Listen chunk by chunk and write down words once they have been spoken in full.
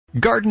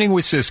Gardening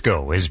with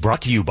Cisco is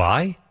brought to you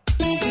by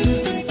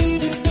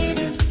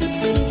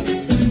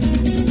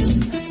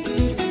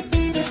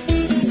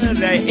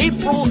the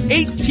April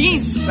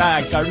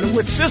 18th Gardening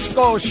with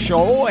Cisco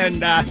show,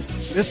 and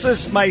this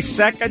is my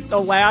second to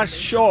last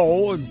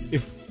show.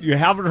 If you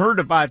haven't heard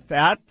about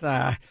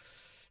that,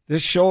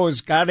 this show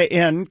has got to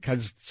end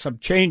because some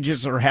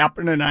changes are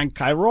happening on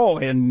Cairo.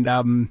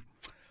 And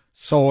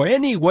so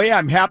anyway,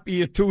 I'm happy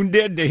you tuned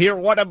in to hear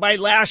one of my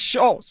last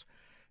shows.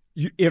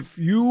 If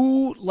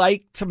you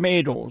like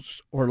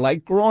tomatoes or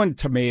like growing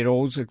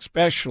tomatoes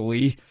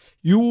especially,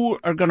 you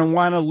are going to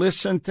want to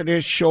listen to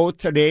this show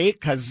today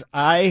because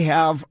I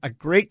have a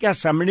great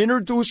guest. I'm going to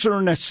introduce her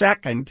in a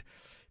second.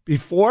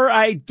 Before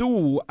I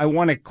do, I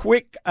want to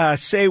quick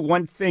say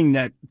one thing,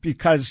 that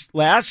because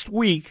last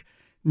week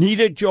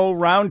Nita Jo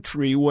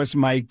Roundtree was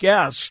my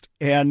guest,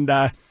 and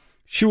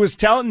she was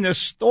telling this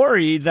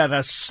story that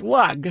a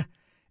slug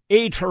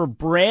ate her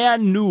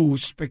brand new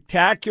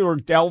spectacular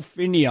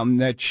delphinium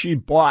that she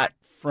bought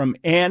from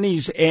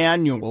Annie's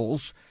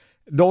Annuals.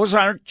 Those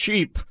aren't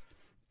cheap.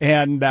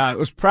 And it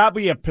was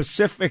probably a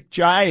Pacific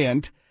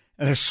giant,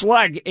 and a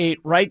slug ate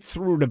right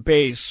through the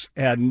base,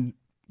 and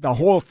the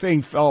whole thing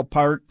fell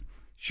apart.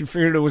 She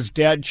figured it was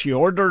dead. She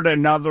ordered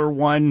another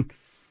one,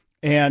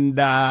 and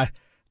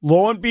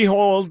lo and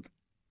behold,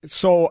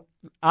 so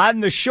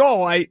on the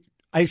show,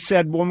 I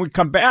said, when we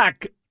come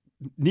back,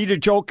 Nita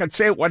Jo could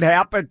say what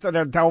happened to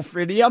the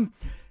delphinium,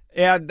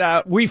 and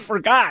we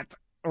forgot,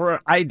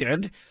 or I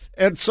did.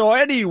 And so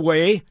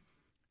anyway,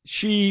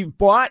 she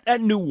bought a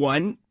new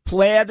one,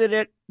 planted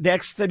it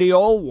next to the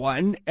old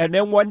one, and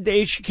then one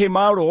day she came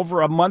out over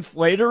a month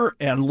later,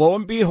 and lo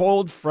and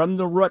behold, from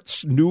the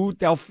roots, new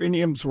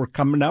delphiniums were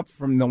coming up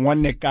from the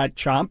one that got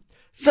chomped.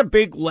 It's a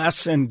big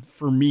lesson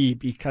for me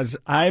because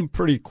I'm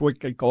pretty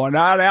quick at going,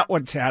 that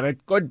one's had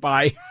it,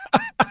 goodbye.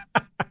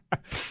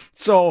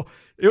 So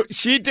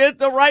she did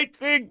the right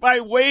thing by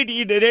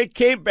waiting, and it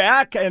came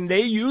back, and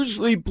they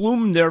usually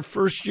bloom their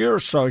first year,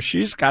 so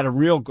she's got a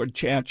real good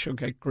chance she'll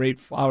get great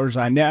flowers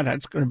on that.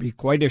 That's going to be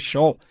quite a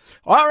show.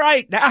 All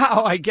right,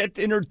 now I get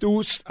to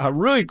introduce a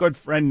really good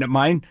friend of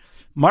mine,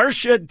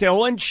 Marcia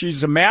Dillon.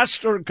 She's a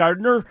master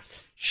gardener.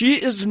 She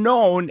is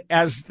known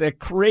as the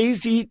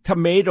Crazy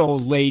Tomato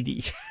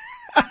Lady,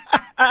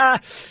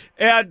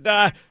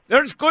 and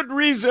there's good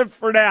reason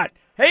for that.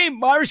 Hey,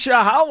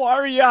 Marcia, how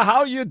are you?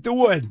 How you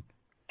doing?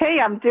 Hey,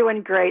 I'm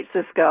doing great,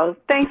 Cisco.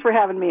 Thanks for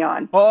having me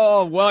on.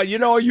 Oh, well,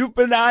 you've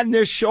been on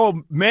this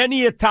show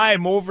many a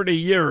time over the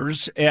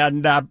years,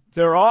 and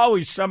they're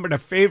always some of the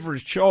favorite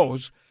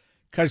shows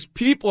because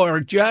people are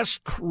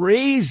just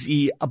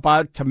crazy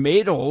about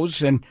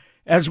tomatoes. And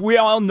as we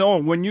all know,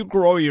 when you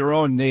grow your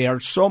own, they are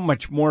so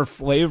much more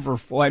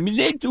flavorful. I mean,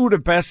 they do the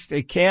best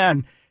they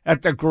can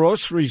at the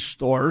grocery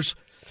stores.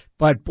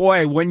 But,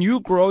 boy, when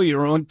you grow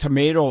your own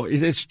tomato,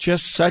 it is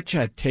just such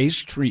a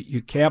taste treat.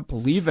 You can't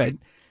believe it.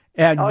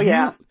 And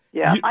yeah.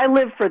 I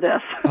live for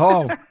this.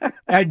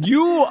 And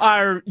you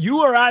are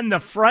on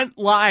the front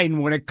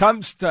line when it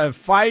comes to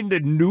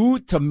finding new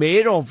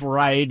tomato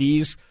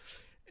varieties.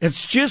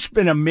 It's just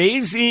been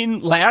amazing.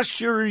 Last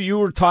year you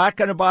were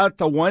talking about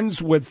the ones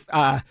with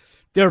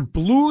their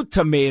blue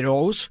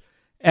tomatoes,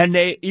 and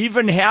they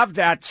even have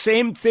that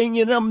same thing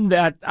in them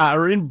that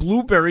are in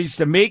blueberries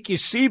to make you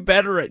see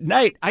better at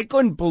night. I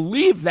couldn't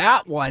believe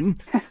that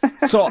one.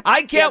 So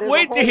I can't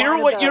wait to hear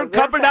what you're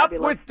coming up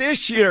with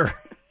this year.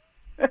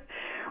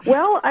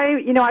 Well,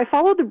 I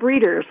follow the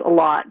breeders a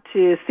lot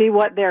to see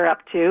what they're up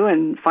to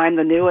and find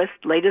the newest,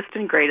 latest,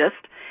 and greatest.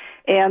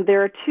 And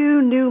there are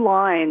two new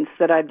lines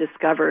that I've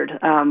discovered.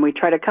 We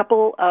tried a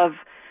couple of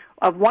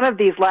one of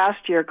these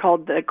last year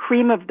called the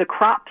Cream of the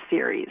Crop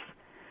series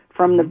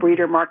from the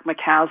breeder Mark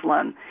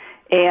McCaslin.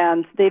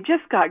 And they've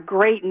just got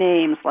great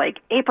names like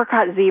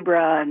Apricot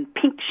Zebra and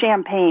Pink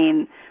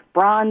Champagne,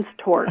 Bronze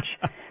Torch.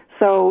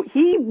 So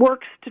he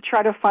works to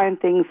try to find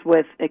things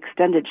with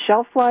extended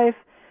shelf life,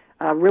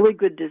 really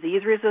good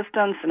disease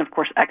resistance, and, of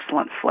course,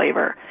 excellent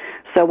flavor.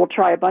 So we'll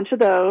try a bunch of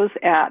those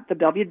at the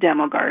Bellevue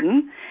Demo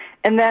Garden.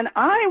 And then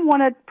I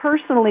want to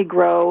personally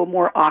grow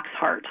more ox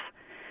hearts.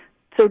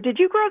 So did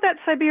you grow that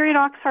Siberian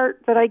ox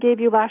heart that I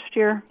gave you last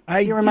year? Do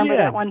you remember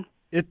that one?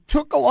 It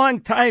took a long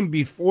time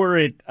before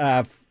it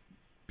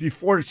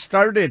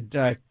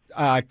started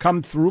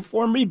come through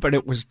for me, but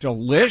it was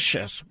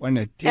delicious when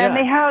it did.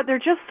 And they're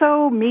just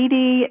so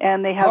meaty,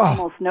 and they have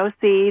almost no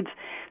seeds.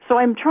 So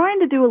I'm trying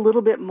to do a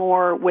little bit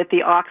more with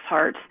the ox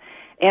hearts,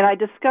 and I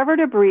discovered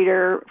a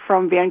breeder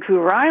from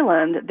Vancouver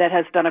Island that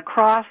has done a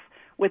cross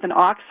with an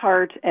ox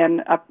heart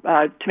and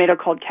a tomato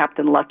called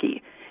Captain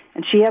Lucky.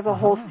 And she has a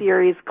whole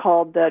series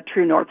called the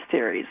True North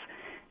series.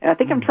 And I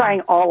think I'm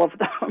trying all of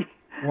them.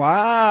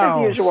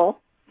 Wow. As usual.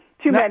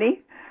 Too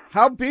many.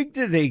 How big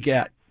do they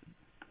get?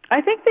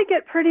 I think they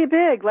get pretty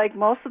big, like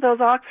most of those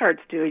ox hearts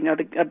do,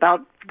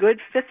 about good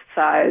fist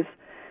size,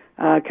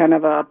 kind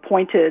of a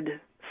pointed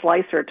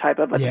slicer type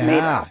of a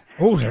tomato.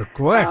 Oh, they're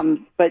good.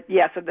 But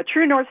so the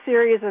True North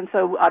series, and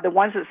so the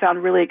ones that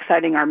sound really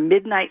exciting are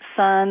Midnight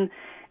Sun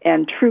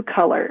and True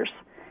Colors.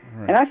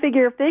 Right. And I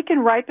figure if they can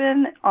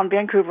ripen on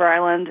Vancouver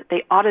Island,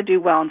 they ought to do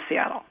well in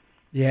Seattle.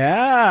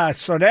 Yeah,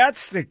 so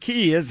that's the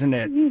key, isn't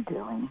it? What are you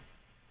doing?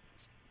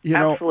 You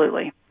know,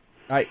 Absolutely.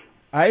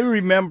 I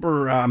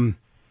remember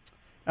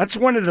that's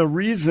one of the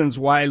reasons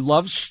why I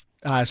love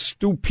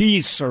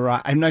Stupis, or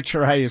I'm not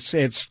sure how you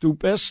say it,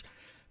 Stupis,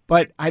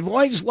 but I've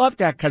always loved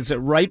that because it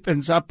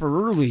ripens up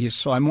early,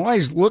 so I'm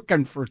always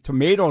looking for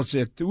tomatoes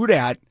that do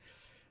that.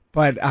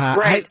 But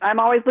right.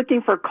 I'm always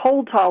looking for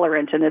cold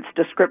tolerant in its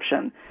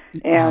description,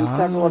 and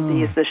several of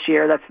these this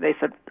year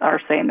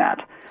are saying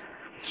that.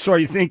 So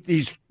you think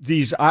these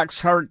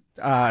Oxheart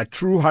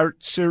True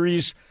Heart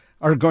series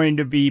are going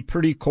to be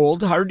pretty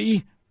cold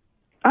hardy?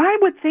 I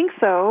would think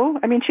so.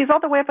 I mean, she's all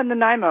the way up in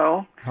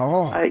Nanaimo.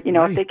 Oh, right.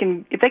 If they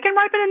can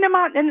ripen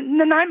in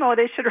Nanaimo,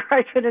 they should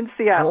ripen in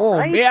Seattle. Oh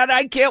right? man,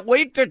 I can't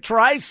wait to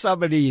try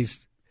some of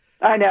these.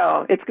 I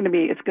know it's going to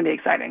be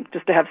exciting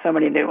just to have so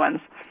many new ones.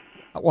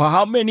 Well,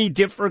 how many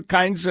different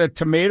kinds of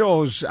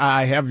tomatoes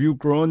have you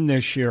grown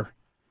this year?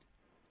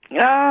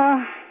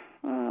 I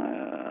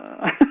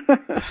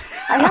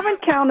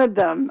haven't counted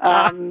them.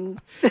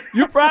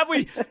 You're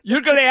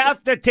going to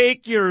have to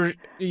take your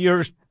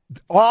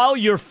all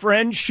your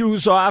friends'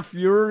 shoes off,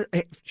 your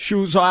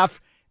shoes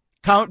off,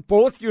 count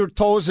both your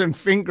toes and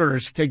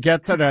fingers to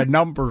get to the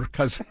number,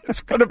 because it's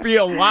going to be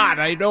a lot.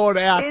 I know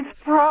that. It's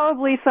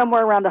probably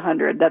somewhere around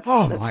 100. That's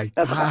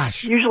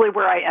gosh. Usually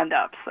where I end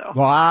up. So.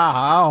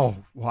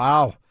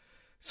 Wow.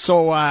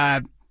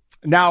 So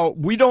now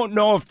we don't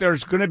know if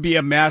there's going to be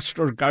a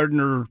Master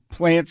Gardener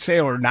plant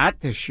sale or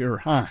not this year,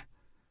 huh?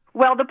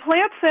 Well, the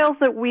plant sales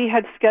that we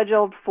had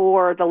scheduled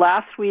for the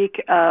last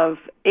week of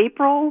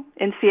April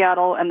in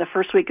Seattle and the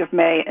first week of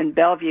May in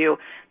Bellevue,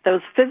 those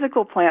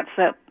physical plants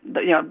that,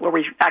 where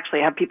we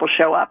actually have people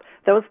show up,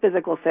 those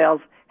physical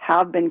sales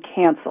have been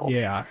canceled.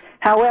 Yeah.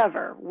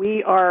 However,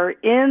 we are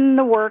in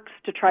the works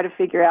to try to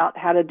figure out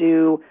how to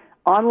do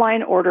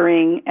online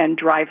ordering and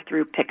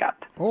drive-through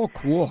pickup. Oh,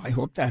 cool. I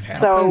hope that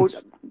happens.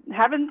 So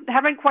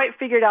haven't quite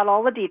figured out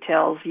all the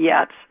details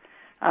yet.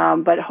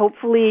 But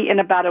hopefully in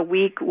about a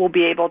week, we'll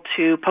be able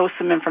to post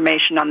some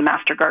information on the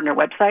Master Gardener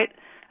website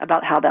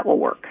about how that will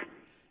work.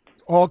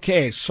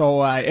 Okay,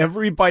 so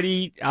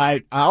everybody,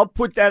 I'll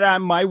put that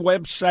on my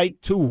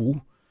website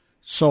too.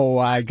 So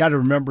I got to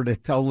remember to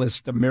tell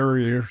this to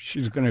Mary.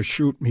 She's going to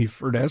shoot me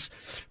for this.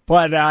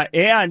 But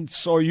and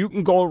so you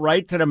can go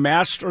right to the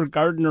Master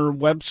Gardener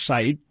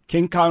website,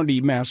 King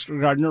County Master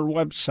Gardener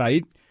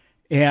website,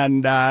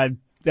 and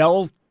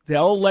they'll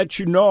let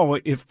you know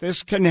if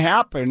this can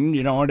happen.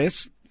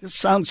 This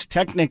sounds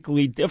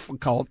technically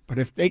difficult, but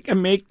if they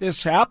can make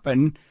this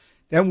happen,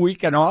 then we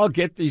can all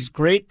get these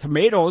great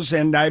tomatoes.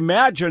 And I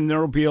imagine there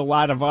will be a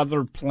lot of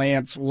other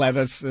plants,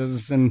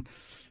 lettuces, and,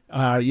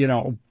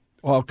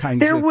 all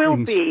kinds of things. There will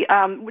be.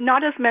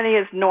 Not as many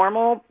as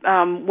normal.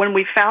 When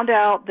we found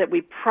out that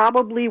we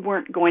probably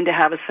weren't going to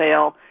have a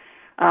sale,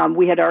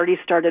 we had already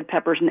started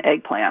peppers and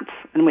eggplants.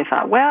 And we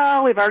thought,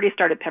 well, we've already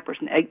started peppers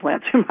and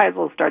eggplants. We might as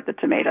well start the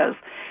tomatoes.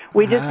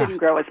 We just didn't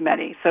grow as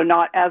many. So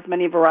not as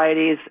many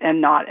varieties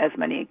and not as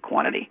many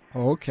quantity.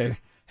 Okay.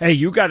 Hey,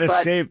 you got to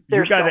save.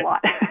 There's still a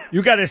lot.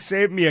 You got to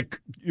save me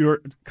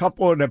your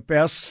couple of the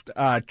best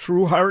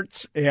True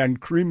Hearts and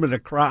Cream of the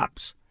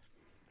Crops.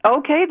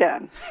 Okay,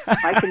 then.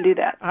 I can do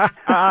that.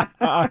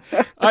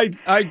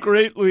 I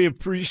greatly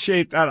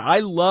appreciate that. I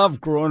love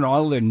growing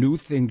all the new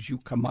things you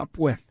come up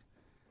with.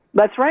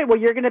 That's right. Well,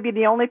 you're going to be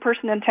the only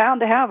person in town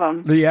to have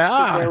them.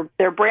 Yeah.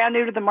 They're brand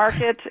new to the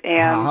market,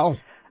 and wow.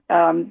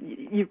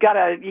 You got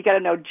to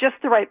know just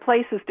the right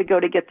places to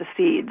go to get the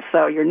seeds.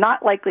 So you're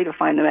not likely to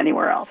find them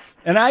anywhere else.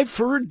 And I've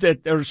heard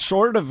that there's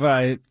sort of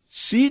a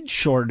seed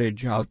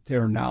shortage out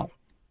there now.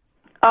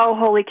 Oh,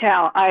 holy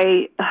cow.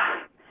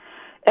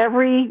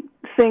 Every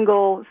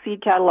single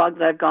seed catalog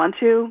that I've gone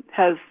to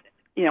has,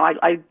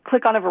 I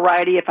click on a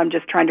variety if I'm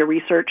just trying to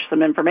research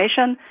some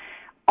information.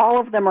 All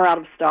of them are out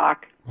of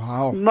stock.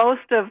 Wow.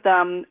 Most of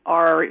them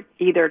are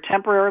either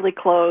temporarily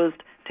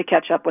closed to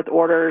catch up with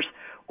orders,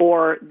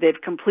 or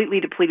they've completely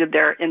depleted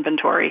their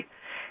inventory.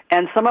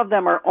 And some of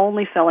them are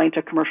only selling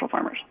to commercial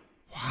farmers.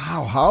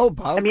 Wow, how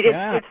about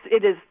that?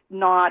 It is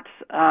not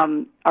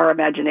our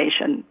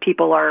imagination.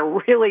 People are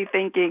really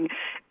thinking,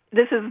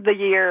 this is the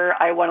year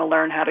I want to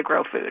learn how to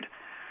grow food.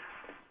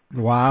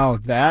 Wow,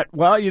 there's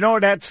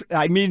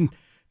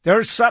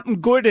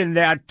something good in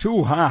that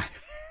too, huh?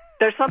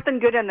 There's something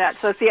good in that.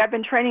 So, see, I've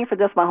been training for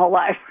this my whole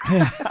life.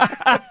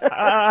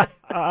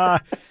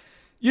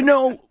 You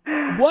know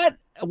what?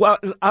 Well,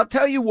 I'll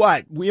tell you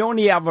what. We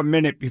only have a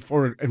minute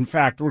before, in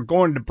fact, we're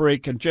going to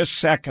break in just a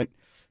second.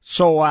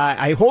 So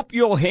I hope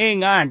you'll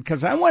hang on,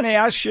 because I want to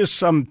ask you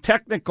some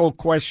technical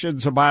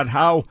questions about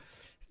how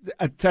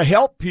to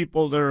help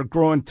people that are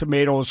growing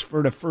tomatoes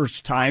for the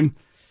first time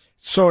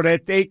so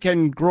that they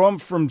can grow them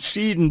from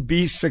seed and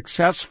be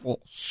successful.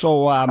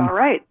 So, all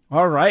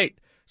right.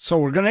 So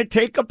we're going to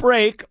take a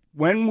break.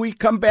 When we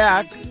come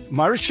back,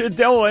 Marcia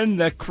Dillon,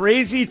 the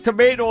crazy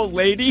tomato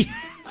lady,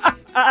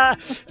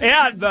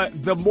 and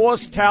the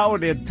most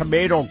talented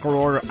tomato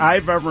grower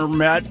I've ever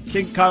met,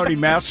 King County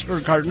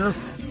Master Gardener,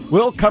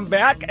 We'll come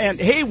back, and,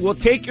 hey, we'll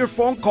take your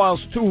phone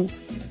calls, too.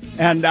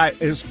 And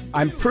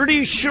I'm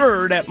pretty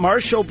sure that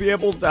Marcia will be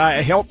able to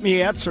help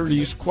me answer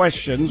these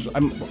questions.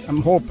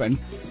 I'm hoping.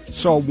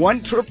 So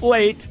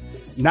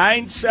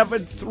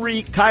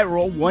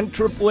 1-888-973-KIRO,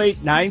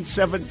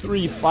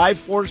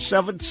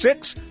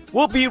 1-888-973-5476.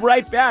 We'll be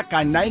right back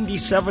on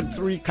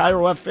 97.3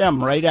 KIRO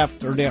FM right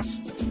after this.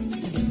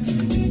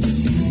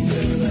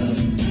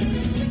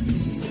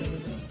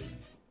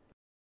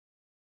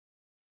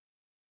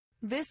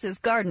 This is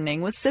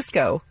Gardening with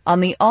Cisco on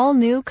the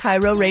all-new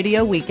KIRO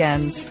Radio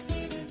Weekends.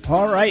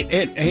 All right.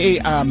 Hey,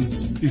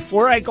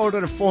 before I go to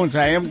the phones,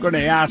 I am going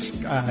to ask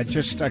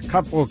just a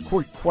couple of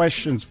quick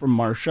questions from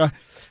Marcia.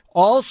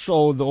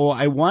 Also, though,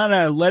 I want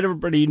to let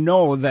everybody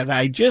know that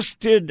I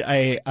just did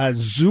a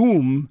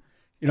Zoom,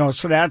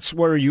 so that's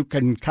where you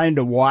can kind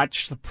of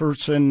watch the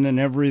person and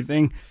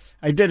everything.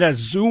 I did a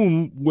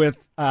Zoom with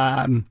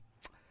the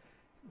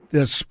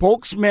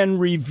Spokesman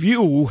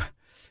Review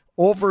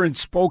over in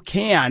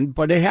Spokane,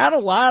 but it had a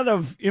lot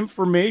of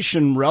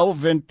information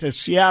relevant to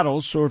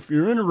Seattle, so if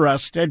you're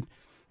interested,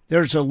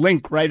 there's a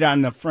link right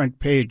on the front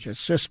page at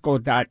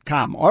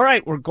Cisco.com. All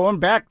right, we're going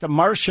back to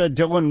Marcia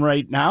Dillon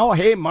right now.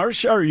 Hey,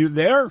 Marcia, are you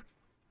there?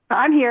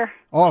 I'm here.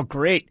 Oh,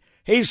 great.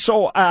 Hey,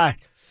 so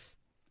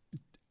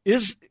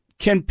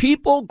can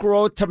people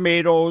grow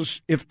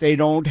tomatoes if they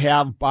don't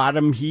have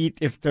bottom heat,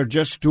 if they're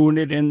just doing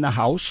it in the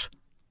house?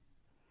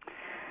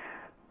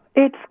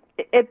 It's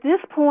at this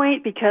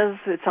point, because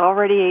it's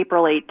already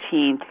April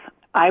 18th,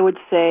 I would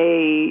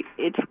say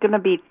it's going to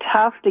be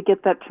tough to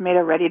get that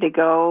tomato ready to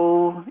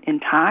go in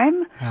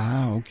time.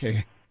 Ah,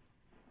 okay.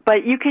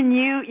 But you can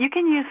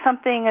use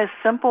something as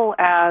simple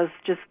as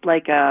just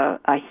like a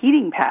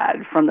heating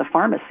pad from the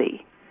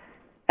pharmacy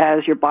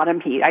as your bottom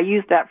heat. I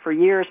used that for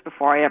years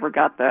before I ever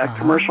got the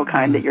commercial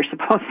kind that you're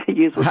supposed to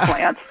use with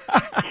plants.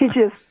 You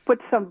just put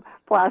some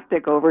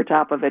plastic over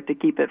top of it to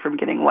keep it from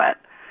getting wet.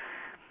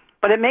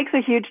 But it makes a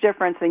huge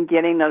difference in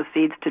getting those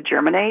seeds to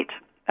germinate.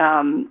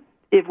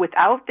 If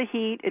without the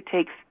heat, it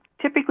takes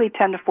typically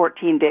 10 to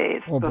 14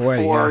 days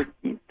before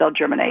they'll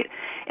germinate.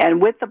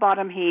 And with the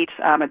bottom heat,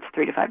 it's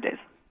 3 to 5 days.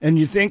 And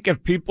you think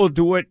if people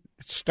do it,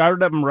 start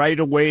them right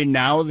away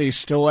now, they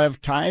still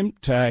have time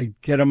to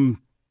get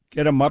them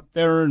up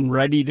there and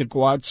ready to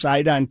go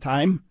outside on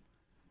time?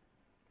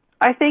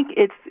 I think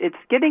it's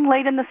getting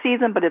late in the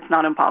season, but it's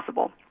not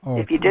impossible.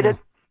 If you did it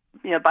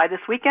by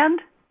this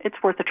weekend,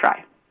 it's worth a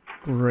try.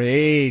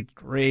 Great.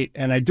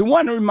 And I do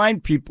want to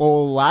remind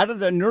people, a lot of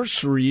the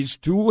nurseries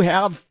do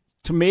have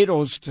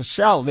tomatoes to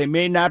sell. They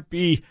may not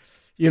be,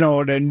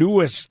 the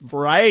newest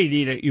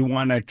variety that you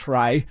want to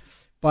try,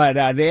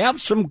 but they have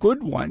some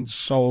good ones.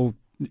 So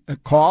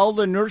call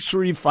the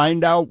nursery,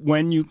 find out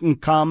when you can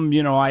come.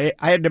 I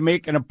had to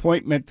make an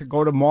appointment to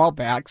go to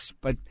Malbach's,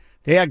 but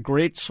they had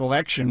great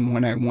selection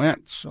when I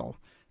went. So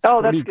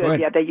that's good.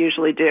 Yeah, they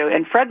usually do.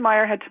 And Fred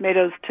Meyer had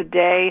tomatoes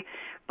today,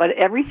 but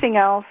everything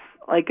else,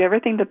 like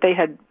everything that they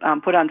had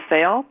put on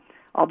sale,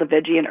 all the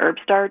veggie and herb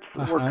starts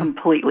were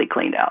completely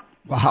cleaned out.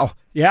 Wow.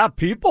 Yeah,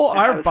 people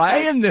are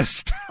buying this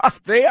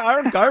stuff. They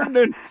are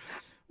gardening.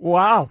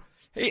 Wow.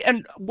 Hey,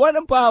 and what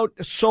about,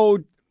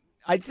 so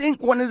I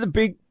think one of the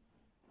big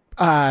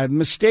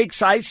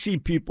mistakes I see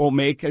people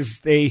make is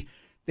they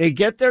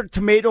get their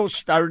tomatoes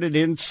started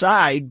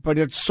inside, but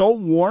it's so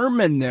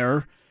warm in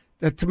there.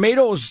 The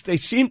tomatoes, they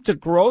seem to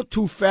grow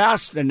too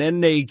fast, and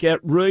then they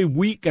get really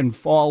weak and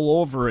fall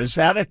over. Is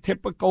that a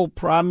typical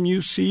problem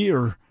you see,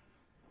 or?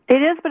 It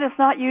is, but it's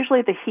not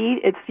usually the heat.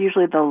 It's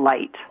usually the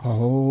light.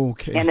 Oh,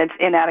 okay. And it's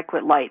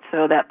inadequate light.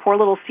 So that poor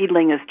little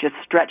seedling is just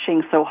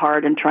stretching so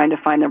hard and trying to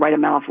find the right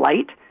amount of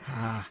light.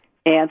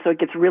 And so it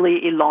gets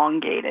really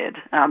elongated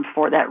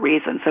for that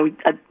reason. So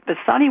the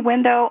sunny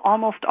window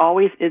almost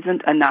always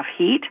isn't enough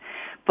heat,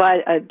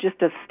 but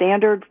just a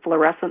standard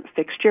fluorescent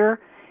fixture,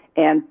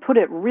 and put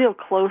it real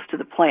close to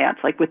the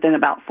plants, like within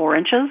about 4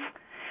 inches.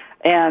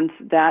 And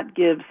that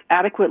gives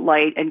adequate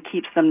light and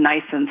keeps them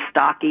nice and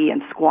stocky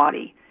and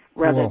squatty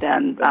rather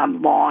than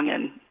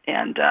long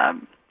and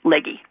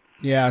leggy.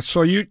 Yeah,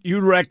 so you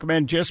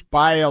recommend just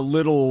buy a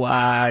little,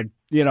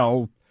 you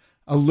don't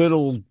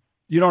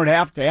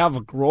have to have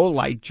a grow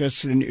light,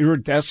 just an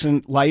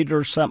iridescent light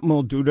or something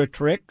will do the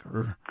trick?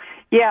 Or?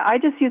 Yeah, I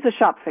just use a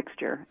shop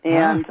fixture,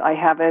 and I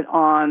have it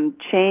on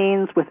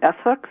chains with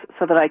S-hooks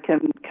so that I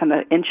can kind of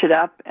inch it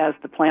up as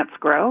the plants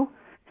grow.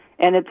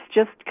 And it's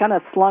just kind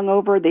of slung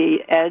over the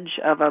edge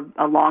of a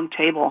long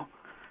table,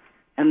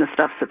 and the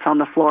stuff sits on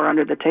the floor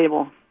under the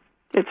table.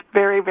 It's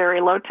very,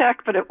 very low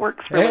tech, but it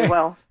works really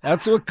well.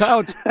 That's what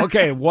counts.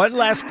 Okay, one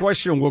last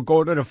question. We'll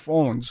go to the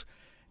phones.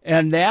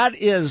 And that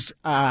is,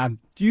 do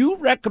you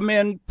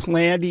recommend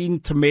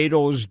planting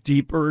tomatoes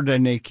deeper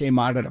than they came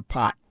out of the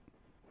pot?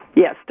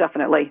 Yes,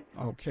 definitely.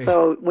 Okay.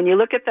 So when you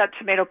look at that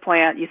tomato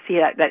plant, you see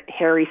that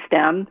hairy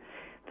stem.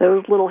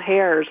 Those little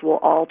hairs will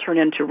all turn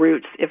into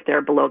roots if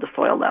they're below the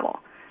soil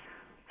level.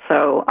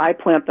 So I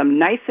plant them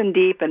nice and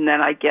deep, and then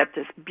I get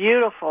this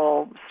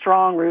beautiful,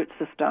 strong root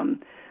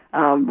system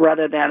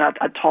rather than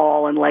a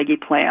tall and leggy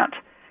plant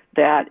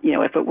that,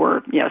 if it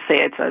were, say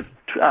it's a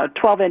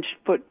 12-inch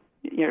foot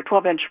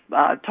 12-inch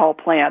tall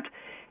plant,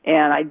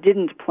 and I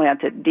didn't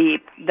plant it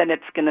deep, then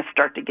it's going to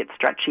start to get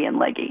stretchy and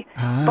leggy.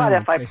 But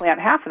if I plant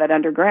half of that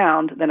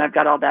underground, then I've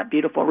got all that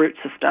beautiful root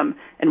system,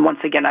 and once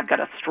again, I've got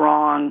a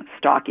strong,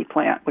 stocky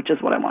plant, which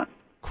is what I want.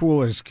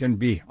 Cool as can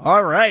be.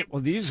 All right.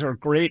 Well, these are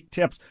great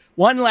tips.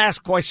 One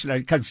last question,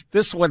 because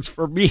this one's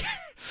for me.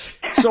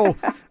 So,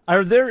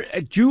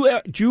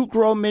 do you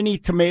grow many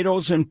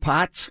tomatoes in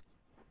pots?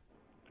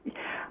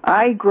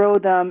 I grow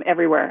them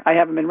everywhere. I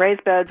have them in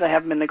raised beds, I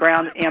have them in the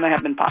ground, and I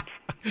have them in pots.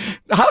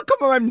 How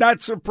come I'm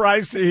not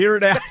surprised to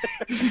hear that?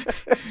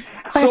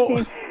 So, I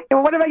mean,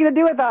 what am I going to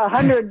do with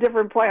 100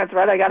 different plants,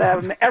 right? I got to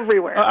have them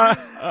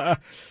everywhere.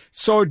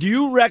 So do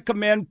you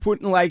recommend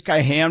putting like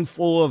a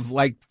handful of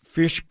like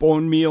fish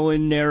bone meal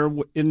in there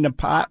in the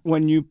pot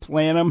when you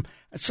plant them?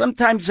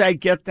 Sometimes I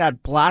get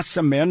that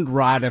blossom end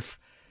rot if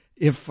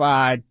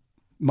my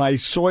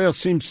soil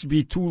seems to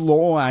be too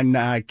low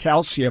on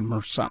calcium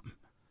or something.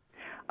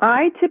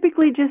 I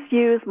typically just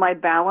use my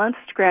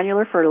balanced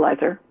granular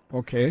fertilizer.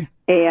 Okay.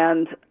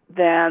 And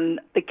then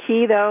the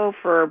key, though,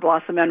 for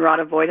blossom end rot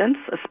avoidance,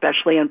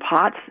 especially in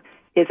pots,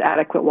 is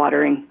adequate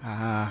watering.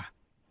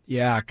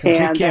 Yeah, because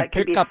you can't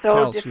pick up calcium. And that can be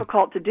so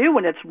difficult to do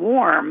when it's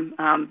warm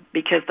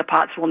because the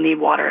pots will need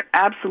water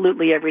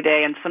absolutely every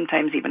day and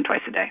sometimes even twice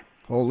a day.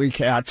 Holy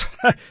cats.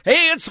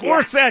 Hey, it's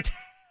worth it.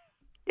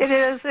 It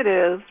is.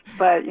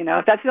 But,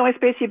 if that's the only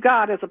space you've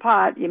got as a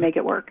pot, you make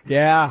it work.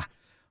 Yeah.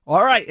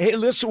 All right. Hey,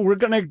 listen, we're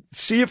going to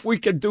see if we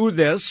can do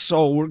this.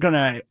 So we're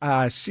going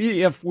to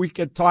see if we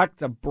could talk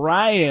to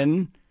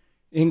Brian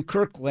in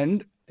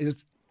Kirkland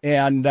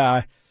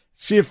and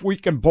see if we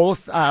can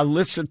both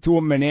listen to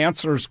him and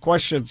answer his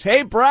questions.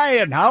 Hey,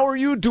 Brian, how are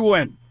you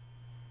doing?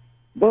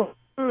 Well,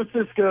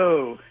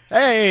 Cisco.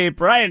 Hey,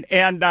 Brian.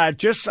 And I'm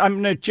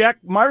going to check.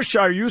 Marcia,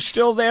 are you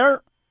still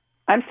there?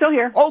 I'm still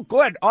here. Oh,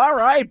 good. All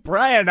right,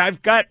 Brian. I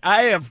have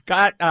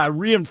got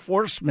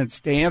reinforcements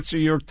to answer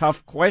your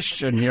tough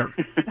question here.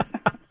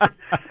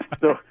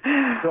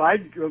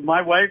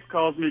 My wife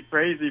calls me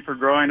crazy for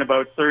growing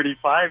about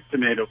 35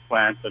 tomato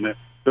plants,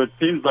 so it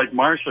seems like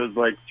Marcia's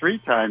like 3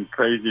 times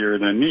crazier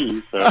than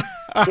me. So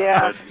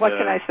yeah, what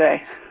can I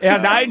say?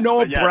 And I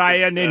know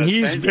Brian, and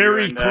he's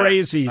very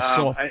crazy.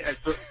 So I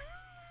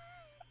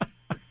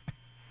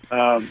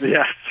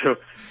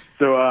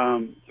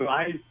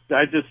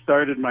just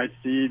started my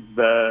seeds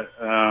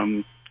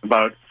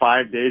about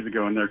 5 days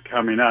ago, and they're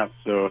coming up.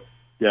 So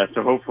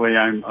hopefully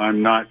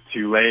I'm not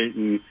too late.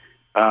 And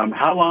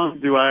how long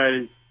do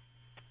I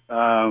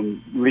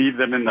leave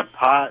them in the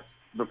pot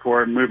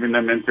before moving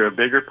them into a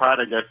bigger pot?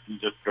 I guess you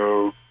just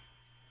go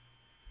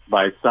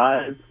by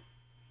size.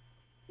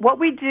 What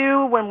we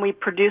do when we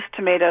produce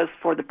tomatoes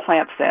for the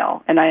plant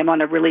sale, and I am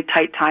on a really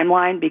tight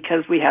timeline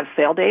because we have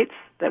sale dates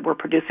that we're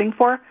producing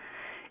for,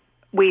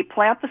 we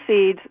plant the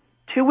seeds.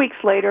 2 weeks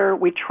later,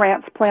 we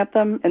transplant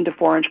them into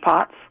 4-inch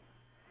pots.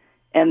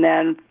 And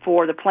then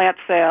for the plant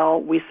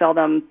sale, we sell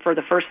them for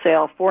the first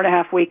sale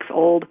 4.5 weeks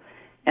old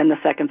and the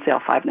second sale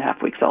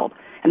 5.5 weeks old.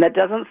 And that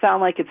doesn't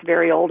sound like it's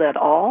very old at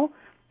all,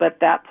 but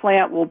that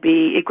plant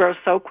it grows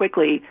so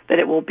quickly that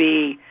it will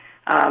be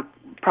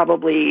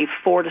probably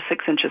 4 to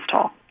 6 inches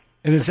tall.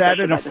 And is that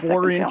in a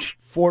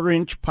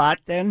 4-inch pot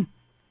then?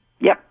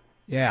 Yep.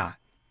 Yeah.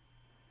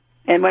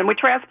 And when we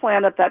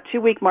transplant at that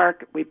 2-week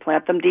mark, we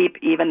plant them deep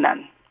even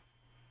then.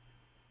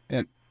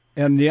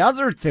 And the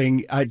other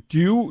thing,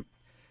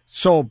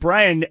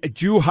 Brian,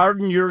 do you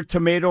harden your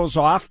tomatoes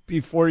off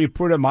before you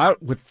put them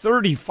out? With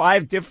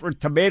 35 different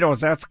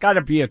tomatoes, that's got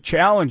to be a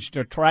challenge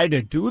to try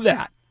to do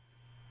that.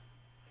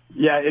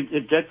 Yeah,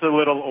 it gets a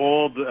little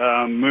old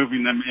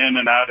moving them in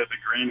and out of the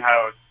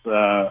greenhouse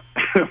for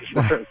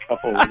a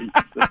couple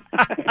weeks.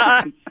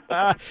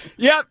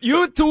 Yep,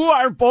 you two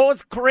are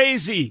both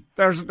crazy.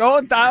 There's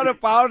no doubt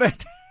about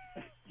it.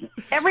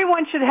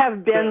 Everyone should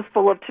have bins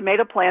full of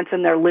tomato plants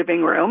in their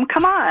living room.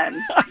 Come on.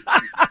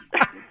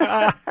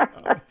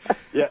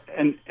 Yeah,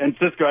 and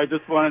Cisco, I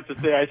just wanted to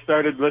say I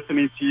started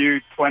listening to you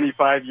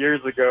 25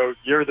 years ago.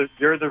 You're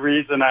the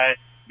reason I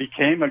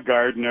became a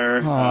gardener,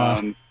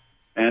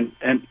 and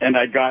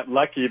I got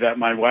lucky that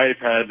my wife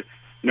had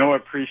no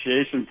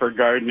appreciation for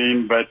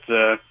gardening, but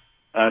so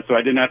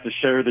I didn't have to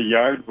share the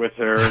yard with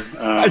her.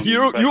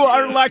 You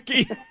are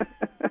lucky.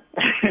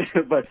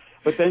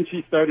 But then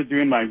she started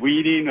doing my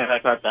weeding, and I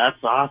thought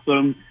that's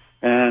awesome.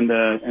 And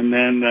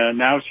then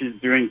now she's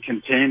doing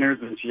containers,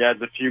 and she adds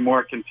a few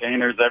more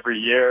containers every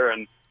year.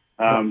 And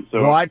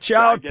so watch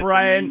out,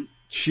 Brian.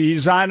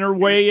 She's on her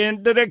way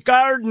into the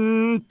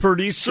garden.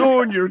 Pretty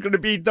soon, you're going to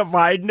be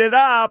dividing it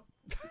up.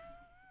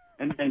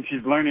 And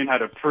she's learning how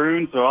to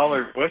prune, so all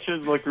her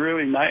bushes look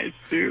really nice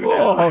too.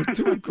 Oh,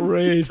 too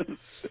great!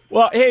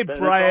 Well, hey,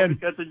 Brian,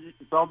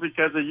 it's all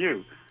because of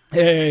you.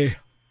 Hey.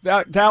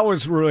 That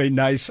was really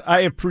nice. I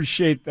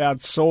appreciate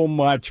that so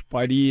much,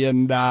 buddy.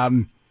 And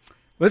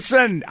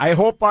listen, I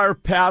hope our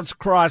paths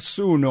cross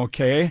soon,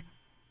 okay?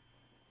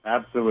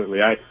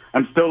 Absolutely.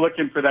 I'm still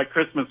looking for that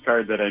Christmas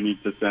card that I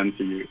need to send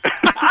to you.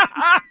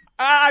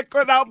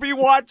 I'll be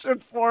watching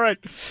for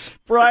it.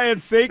 Brian,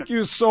 thank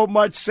you so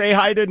much. Say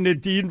hi to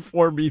Nadine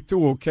for me,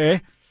 too,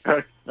 okay?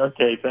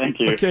 Okay, thank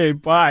you. Okay,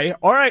 bye.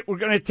 All right, we're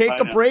going to take Bye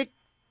a now. break.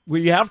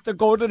 We have to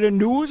go to the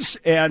news.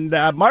 And,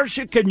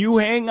 Marcia, can you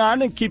hang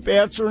on and keep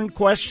answering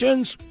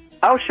questions?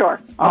 Oh, sure.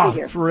 I'll be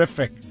here.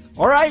 Terrific.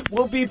 All right,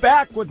 we'll be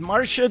back with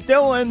Marcia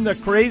Dillon, the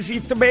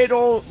crazy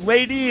tomato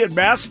lady and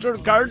master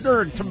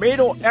gardener and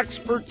tomato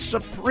expert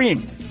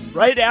supreme,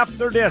 right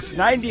after this.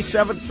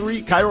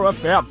 97.3 Cairo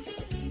FM.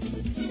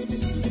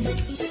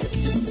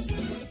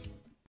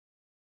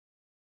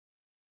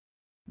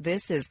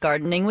 This is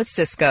Gardening with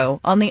Cisco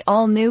on the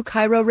all-new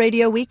Cairo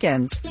Radio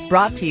Weekends,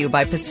 brought to you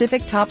by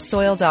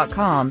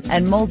PacificTopsoil.com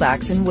and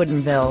Molbach's in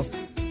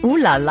Woodinville. Ooh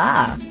la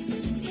la!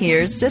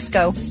 Here's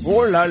Cisco.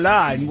 Oh la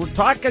la, and we're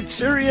talking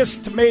serious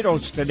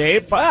tomatoes today,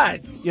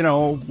 but,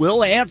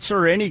 we'll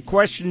answer any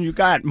question you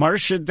got.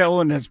 Marcia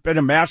Dillon has been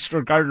a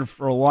master gardener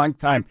for a long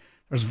time.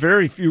 There's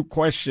very few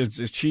questions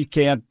that she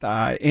can't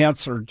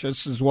answer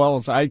just as well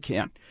as I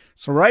can.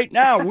 So right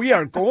now we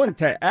are going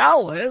to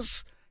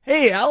Alice.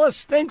 Hey,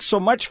 Alice, thanks so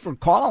much for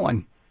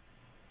calling.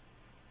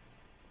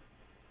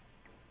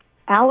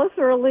 Alice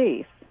or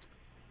Elise?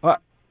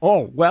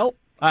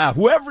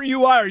 Whoever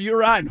you are,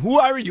 you're on. Who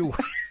are you?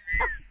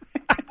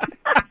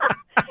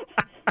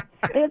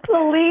 It's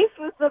Elise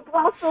with the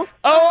Brussels.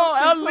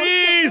 Oh,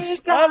 Elise.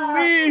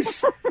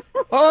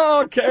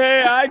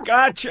 Okay, I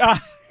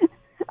gotcha.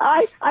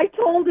 I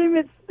told him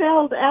it's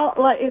spelled out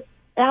like it's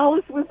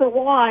Alice with a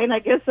Y, and I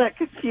guess that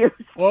confused.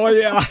 Oh,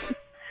 yeah.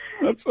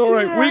 That's all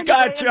right. We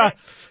gotcha.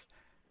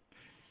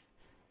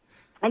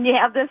 And you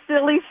have the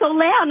silly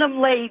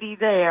Solanum lady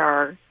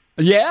there.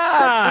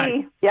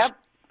 Yeah. Yep.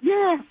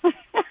 Yeah.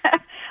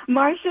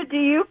 Marcia, do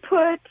you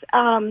put,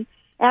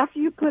 after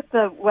you put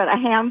a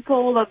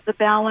handful of the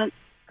balanced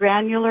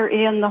granular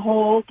in the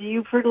hole, do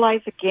you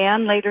fertilize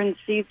again later in the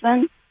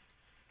season?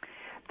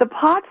 The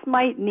pots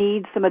might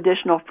need some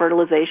additional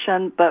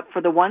fertilization, but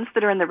for the ones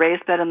that are in the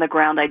raised bed in the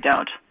ground, I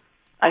don't.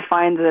 I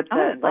find that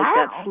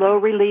that slow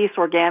release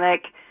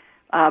organic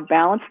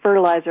balanced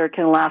fertilizer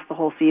can last the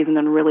whole season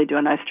and really do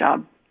a nice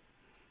job.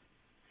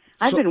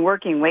 I've been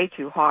working way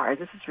too hard.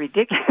 This is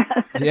ridiculous.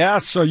 Yeah,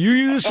 so you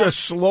use a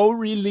slow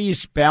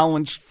release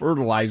balanced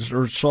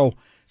fertilizer, so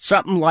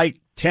something like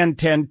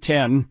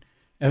 10-10-10,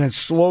 and it's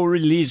slow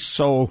release.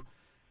 So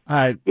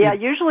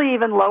usually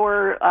even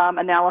lower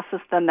analysis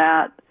than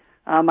that.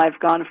 I've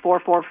gone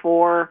 4-4-4,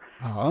 or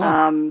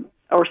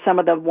some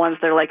of the ones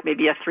that are like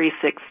maybe a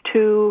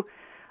 3-6-2.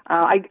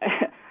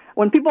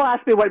 When people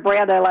ask me what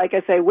brand I like,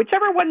 I say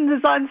whichever one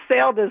is on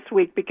sale this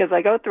week because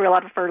I go through a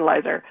lot of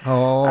fertilizer.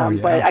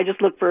 But I just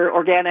look for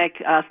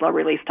organic, slow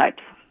release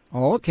types.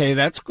 Okay,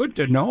 that's good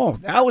to know.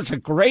 That was a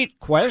great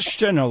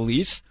question,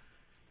 Elise.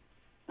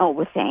 Oh,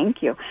 well,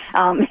 thank you.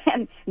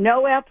 And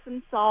no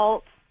Epsom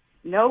salt,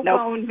 no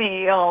bone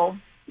meal,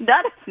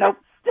 none of that stuff.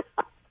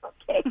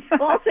 Okay,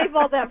 well, I'll save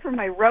all that for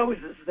my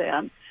roses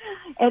then.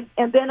 And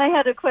then I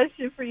had a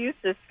question for you,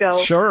 Cisco.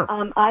 Sure.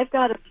 I've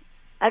got a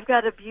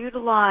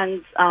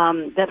butylons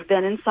that have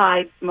been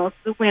inside most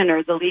of the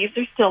winter. The leaves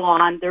are still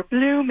on. They're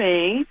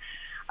blooming,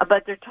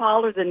 but they're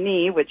taller than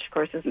me, which, of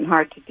course, isn't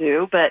hard to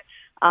do. But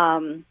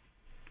I'd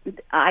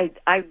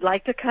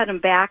like to cut them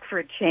back for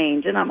a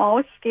change, and I'm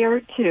always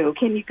scared, too.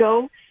 Can you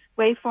go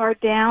way far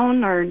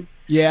down, or do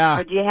you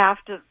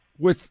have to?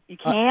 You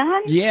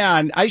can?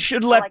 And I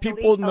should let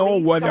people know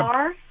what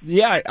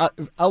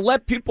I'll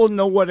let people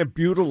know what a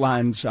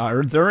butylons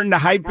are. They're in the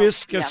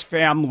hibiscus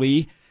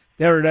family.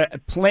 They're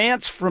the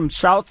plants from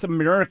South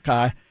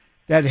America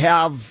that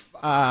have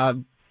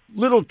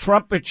little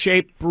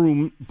trumpet-shaped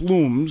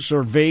blooms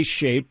or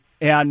vase-shaped,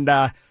 and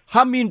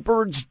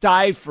hummingbirds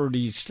die for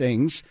these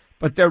things,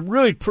 but they're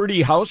really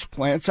pretty house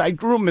plants. I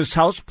grew them as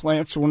house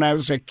plants when I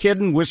was a kid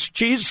in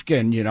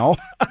Wisconsin,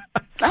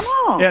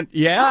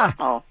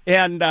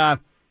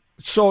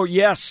 So,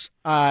 yes,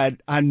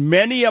 on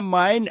many of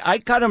mine, I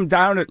cut them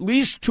down at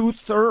least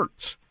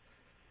 2/3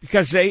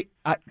 because they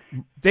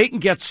can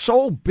get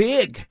so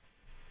big.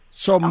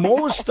 So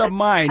most of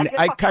mine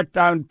I cut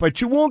down, but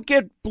you won't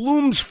get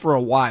blooms for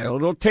a while.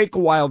 It'll take a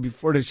while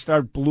before they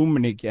start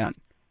blooming again.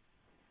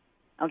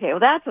 Okay, well,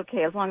 that's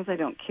okay as long as I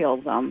don't kill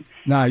them.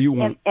 No, you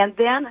won't. And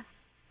then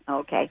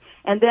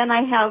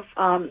I have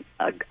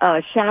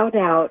a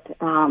shout-out,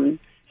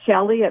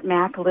 Shelley at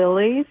Mac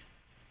Lilies.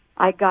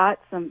 I got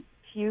some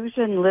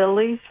fusion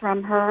lilies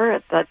from her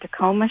at the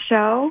Tacoma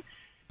show.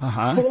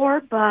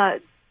 4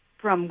 buds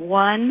from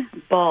one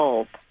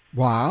bulb.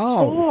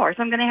 Wow. 4.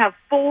 So I'm going to have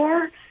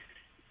 4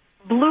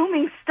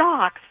 blooming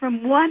stalks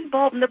from one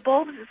bulb, and the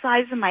bulb is the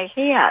size of my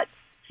head.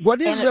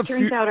 What is and it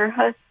turns out her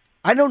husband...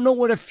 I don't know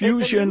what a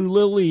fusion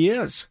lily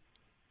is.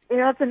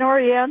 It's an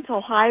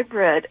Oriental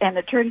hybrid, and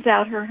it turns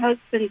out her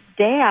husband's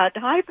dad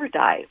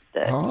hybridized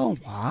it. Oh,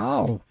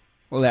 wow.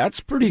 Well, that's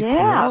pretty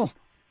cool.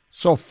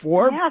 So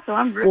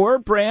 4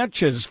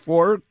 branches,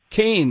 4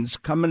 canes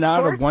coming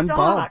out of one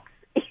bulb.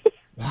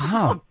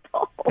 Wow.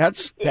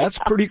 That's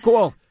pretty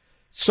cool.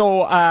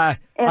 So are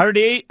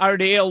they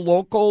a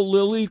local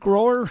lily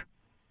grower?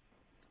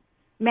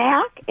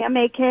 Mac,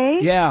 M-A-K?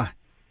 Yeah.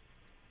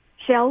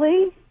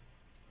 Shelley?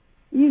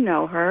 You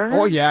know her.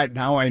 Oh, yeah,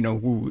 now I know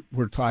who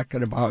we're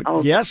talking about.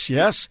 Oh. Yes.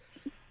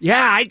 Yeah,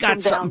 I got Come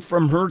down something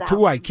from her, south.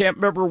 too. I can't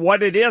remember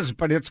what it is,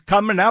 but it's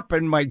coming up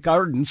in my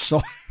garden,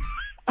 so...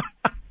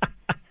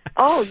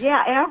 Oh,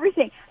 yeah,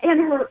 everything.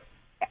 And her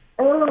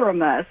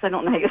Uramus, I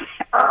don't know how you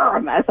say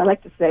Uramus, I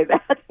like to say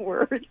that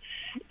word.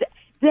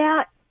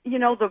 That, you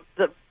know, the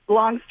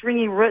long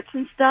stringy roots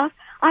and stuff,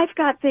 I've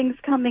got things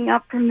coming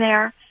up from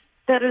there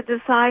that are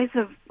the size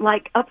of,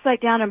 like,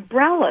 upside-down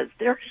umbrellas.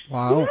 They're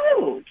Wow.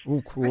 huge.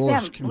 Oh, cool. They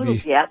This haven't can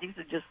bloomed be... yet. These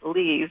are just the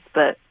leaves,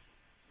 but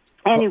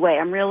anyway,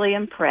 I'm really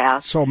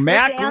impressed. So,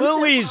 Mac The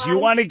Lilies, dancers, you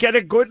want to get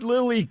a good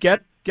lily,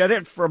 get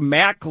it from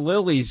Mac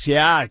Lilies.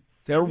 Yeah,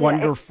 they're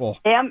wonderful.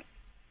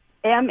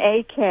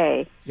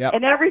 M-A-K. Yep.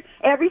 And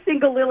every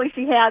single lily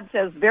she had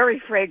says very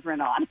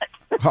fragrant on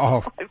it.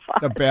 Oh,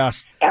 the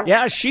best.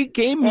 Yeah, she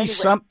gave me Anyway.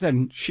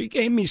 something. She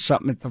gave me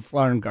something at the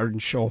Flower and Garden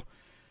Show.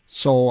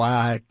 So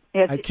I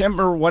can't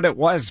remember what it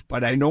was,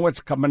 but I know it's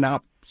coming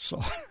up.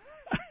 So,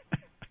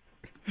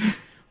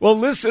 well,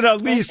 listen,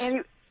 Elise,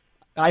 And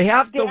I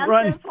have to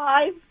run.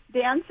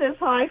 Dan says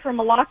hi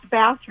from a locked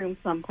bathroom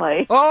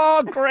someplace.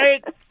 Oh,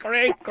 great.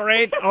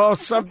 Oh,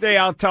 someday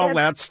I'll tell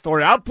that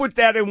story. I'll put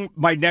that in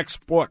my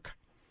next book.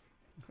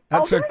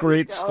 That's a there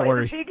great you go.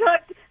 story.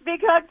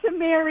 Big hug to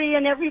Mary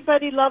and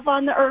everybody. Love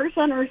on the earth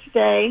on Earth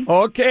Day.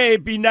 Okay,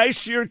 be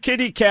nice to your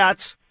kitty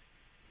cats.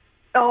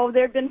 Oh,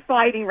 they've been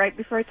fighting right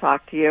before I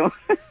talk to you.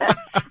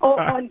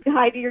 And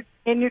hi to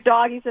your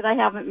doggies that I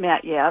haven't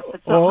met yet.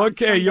 But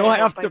Okay, you'll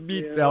have to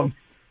meet them.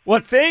 Well,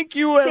 thank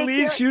you,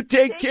 Elise. You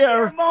take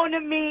care. Mon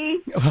ami.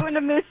 I'm going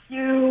to miss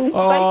you.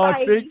 Oh,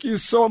 Bye-bye. thank you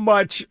so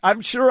much.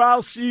 I'm sure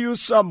I'll see you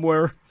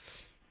somewhere.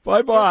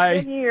 Bye-bye.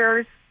 It's been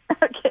years.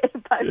 Okay,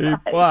 bye-bye.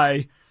 Okay,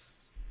 bye.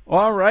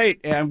 All right,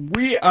 and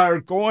we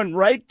are going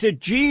right to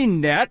Jean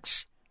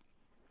next.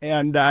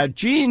 And,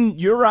 Jean,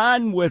 you're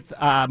on with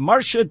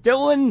Marcia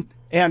Dillon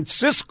and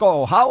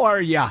Cisco. How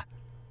are you?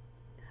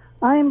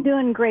 I'm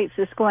doing great,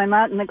 Cisco. I'm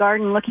out in the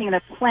garden looking at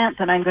a plant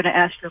that I'm going to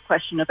ask you a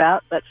question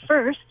about. But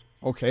first,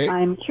 Okay.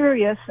 I'm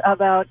curious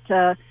about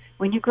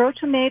when you grow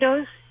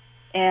tomatoes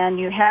and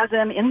you have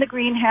them in the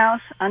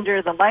greenhouse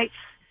under the lights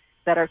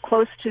that are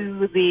close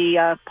to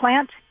the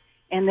plant,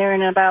 and they're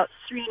in about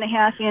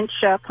 3.5-inch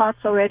pots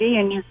already,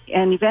 and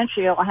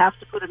eventually I'll have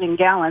to put them in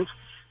gallons.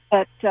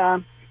 But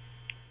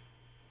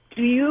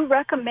do you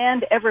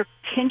recommend ever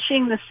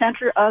pinching the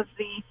center of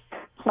the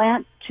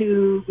plant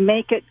to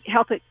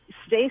help it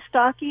stay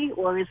stocky,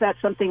 or is that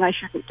something I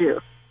shouldn't do?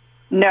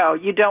 No,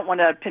 you don't want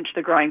to pinch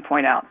the growing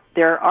point out.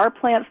 There are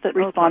plants that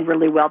respond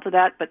really well to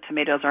that, but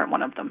tomatoes aren't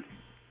one of them.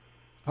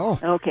 Oh,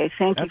 Okay,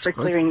 thank you That's for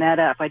good. clearing that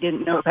up. I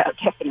didn't know about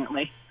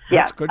definitely.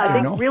 that's Yeah, good I to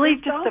think know. really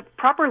just the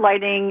proper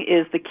lighting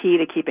is the key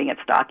to keeping it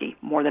stocky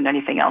more than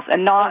anything else,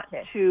 and not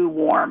too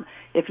warm.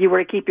 If you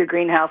were to keep your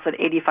greenhouse at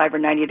 85 or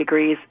 90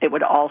 degrees, it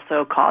would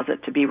also cause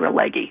it to be real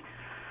leggy.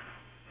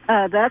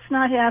 That's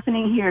not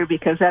happening here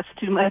because that's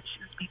too much.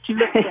 It'd be too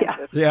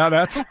expensive. Yeah,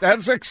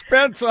 that's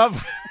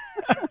expensive.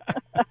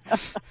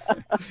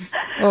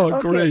 Oh, Okay.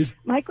 great.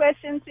 My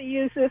question to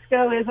you,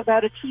 Cisco, is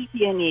about a tea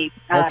peony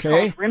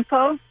Okay. called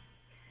Rimpo.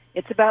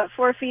 It's about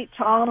 4 feet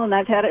tall, and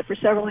I've had it for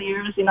several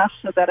years, enough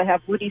so that I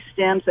have woody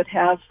stems that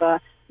have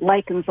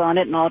lichens on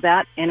it and all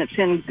that. And it's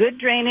in good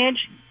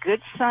drainage,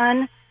 good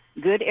sun,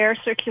 good air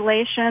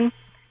circulation,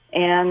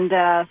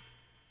 and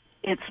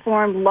it's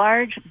formed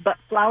large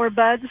flower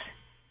buds.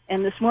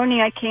 And this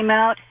morning I came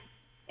out,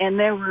 and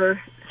there were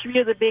 3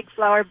 of the big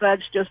flower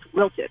buds just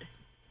wilted.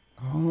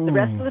 Oh. The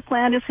rest of the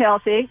plant is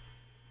healthy,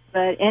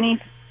 but any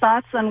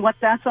thoughts on what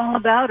that's all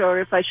about, or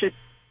if I should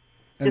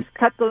just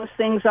cut those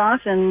things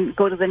off and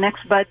go to the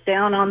next bud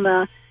down on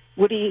the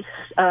woody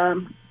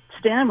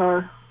stem,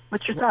 or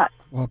what's your thought?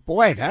 Well,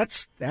 boy,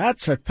 that's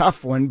a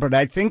tough one, but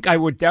I think I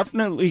would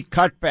definitely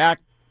cut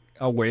back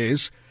a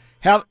ways.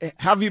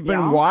 Have you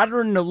been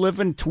watering the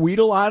living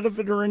tweedle out of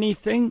it or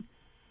anything?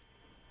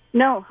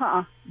 No,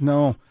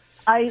 No.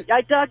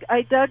 I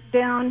dug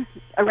down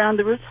around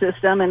the root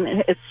system,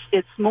 and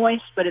it's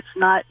moist, but it's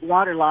not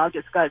waterlogged.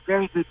 It's got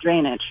very good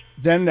drainage.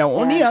 Then the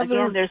only And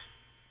other again,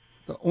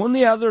 the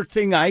only other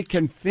thing I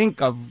can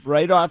think of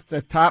right off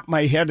the top of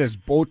my head is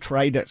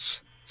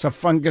botrytis. It's a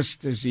fungus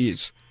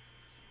disease,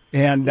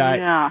 and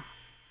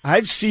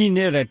I've seen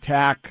it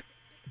attack.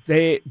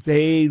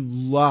 They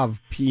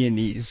love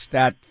peonies.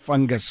 That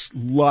fungus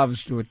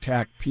loves to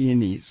attack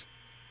peonies.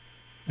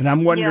 And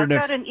I'm wondering I've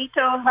got an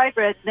Ito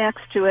hybrid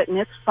next to it, and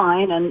it's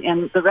fine.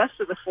 And the rest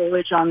of the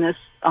foliage on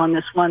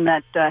this one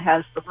that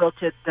has the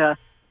wilted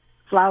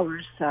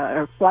flowers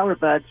or flower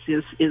buds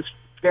is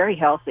very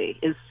healthy.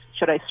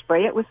 Should I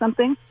spray it with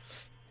something?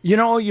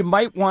 you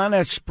might want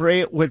to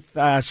spray it with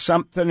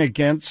something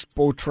against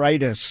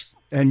botrytis,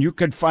 and you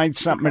could find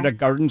something at a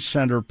garden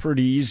center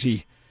pretty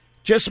easy.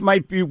 Just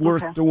might be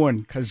worth doing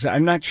because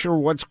I'm not sure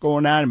what's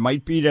going on. It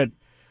might be that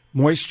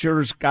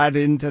moisture's got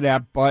into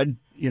that bud.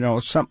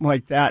 Something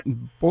like that.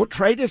 And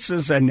botrytis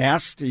is a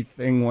nasty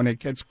thing when it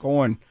gets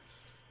going.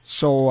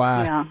 So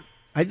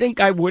I think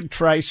I would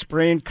try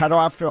spraying, cut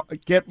off,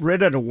 get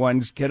rid of the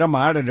ones, get them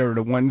out of there,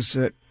 the ones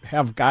that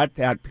have got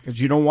that,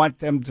 because you don't want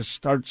them to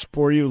start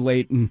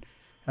sporulating.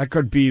 That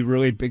could be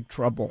really big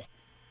trouble.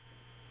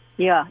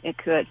 Yeah, it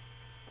could.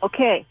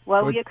 Okay,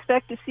 well, we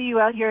expect to see you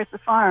out here at the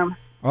farm.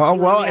 Oh,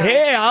 well,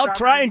 hey, I'll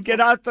try and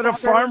get out to the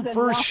farm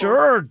for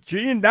sure.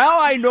 Gee,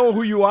 now I know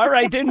who you are.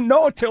 I didn't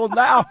know till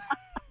now.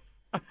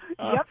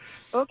 Yep,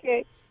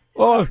 okay.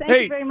 Oh, Thank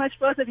you very much,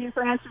 both of you,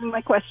 for answering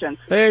my questions.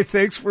 Hey,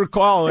 thanks for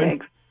calling.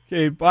 Thanks.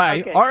 Okay,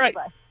 bye. Okay, all right.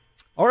 bye.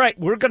 All right,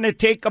 we're going to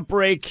take a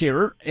break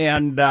here.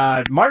 And,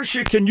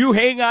 Marcia, can you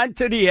hang on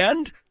to the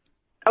end?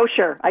 Oh,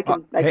 sure. I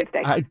can stay.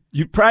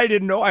 You probably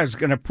didn't know I was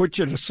going to put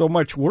you to so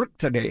much work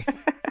today.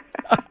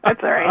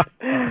 That's all right.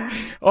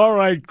 All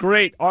right,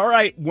 great. All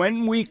right,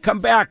 when we come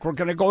back, we're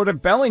going to go to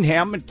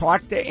Bellingham and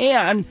talk to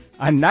Ann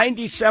on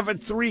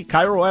 97.3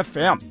 Cairo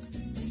FM.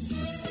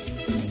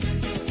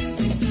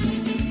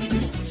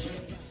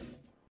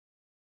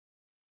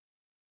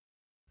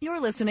 You're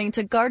listening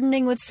to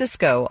Gardening with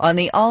Cisco on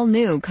the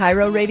all-new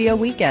Cairo Radio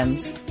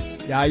Weekends.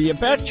 Yeah, you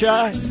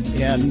betcha.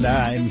 And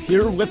I'm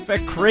here with the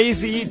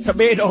crazy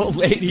tomato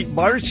lady,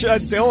 Marcia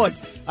Dillon.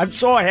 I'm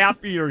so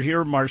happy you're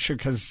here, Marcia,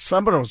 because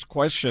some of those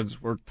questions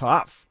were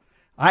tough.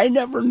 I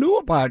never knew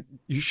about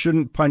you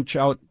shouldn't pinch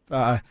out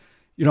the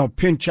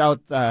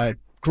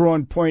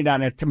growing point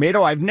on a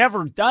tomato. I've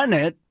never done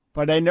it,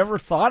 but I never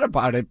thought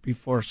about it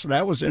before, so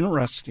that was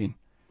interesting.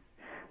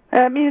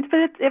 I mean, if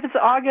it's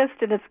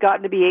August and it's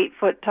gotten to be 8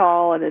 foot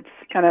tall and it's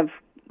kind of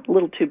a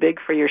little too big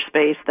for your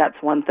space, that's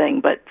one thing.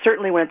 But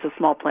certainly when it's a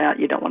small plant,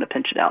 you don't want to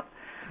pinch it out.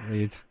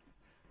 Great.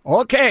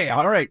 Okay,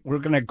 all right. We're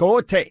going to go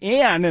to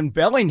Ann in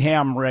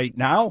Bellingham right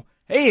now.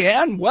 Hey,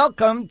 Ann,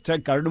 welcome to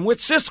Garden with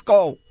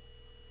Cisco.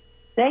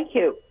 Thank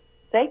you.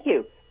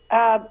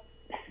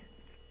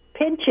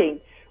 Pinching.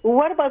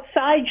 What about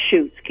side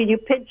shoots? Can you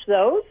pinch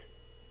those?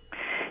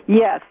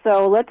 Yes,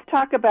 so let's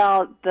talk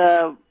about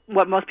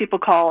what most people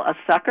call a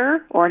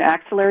sucker or an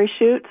axillary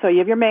shoot. So you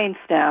have your main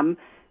stem,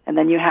 and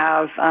then you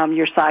have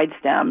your side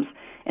stems.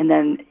 And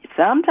then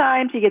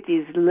sometimes you get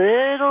these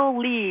little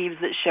leaves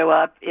that show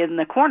up in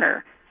the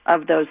corner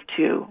of those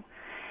two.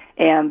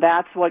 And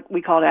that's what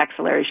we call an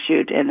axillary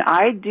shoot. And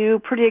I do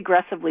pretty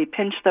aggressively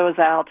pinch those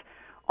out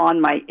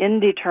on my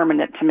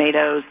indeterminate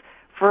tomatoes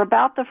for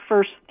about the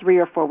first 3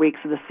 or 4 weeks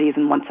of the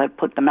season once I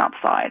put them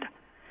outside.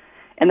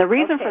 And the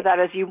reason for that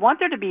is you want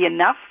there to be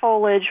enough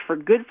foliage for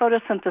good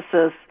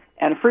photosynthesis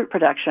and fruit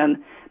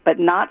production, but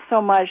not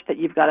so much that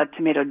you've got a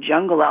tomato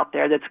jungle out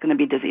there that's going to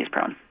be disease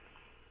prone.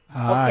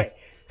 Okay.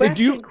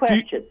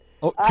 Question.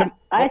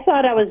 I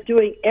thought I was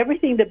doing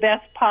everything the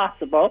best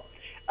possible.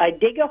 I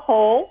dig a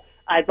hole.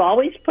 I've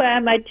always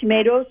planted my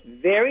tomatoes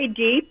very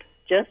deep,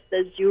 just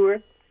as you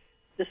were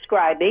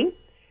describing.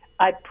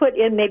 I put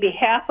in maybe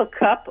half a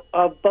cup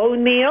of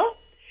bone meal.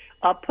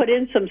 I'll put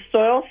in some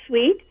soil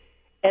sweet,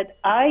 and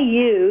I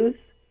use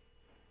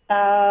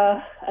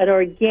an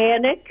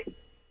organic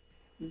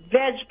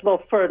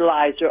vegetable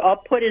fertilizer. I'll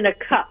put in a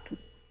cup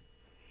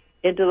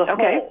into the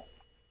hole.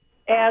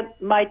 And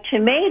my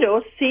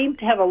tomatoes seem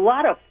to have a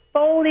lot of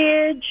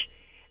foliage,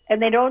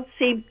 and they don't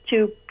seem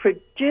to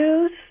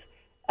produce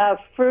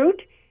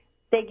fruit.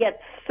 They get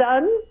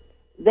sun.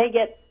 They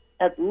get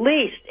at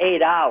least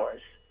 8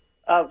 hours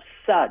of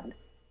sun.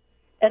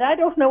 And I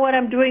don't know what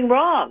I'm doing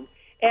wrong.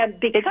 And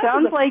because it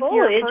sounds of the like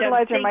foliage, your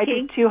fertilizer might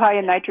be too high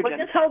in nitrogen. Well,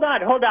 just hold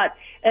on.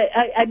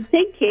 I'm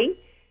thinking,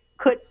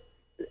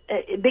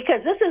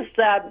 because this is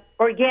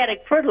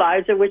organic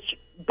fertilizer, which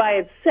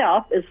by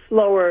itself is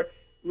slower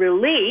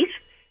release,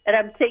 and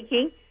I'm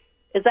thinking,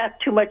 is that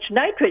too much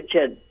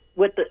nitrogen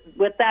with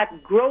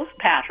that growth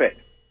pattern?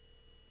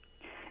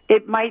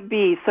 It might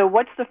be. So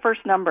what's the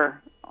first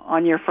number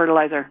on your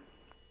fertilizer?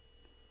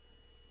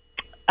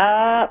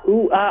 I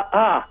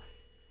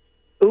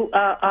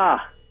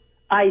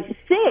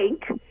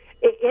think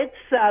it's,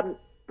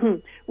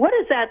 what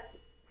is that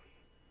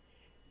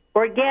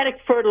organic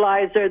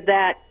fertilizer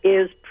that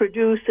is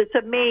produced? It's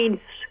a main,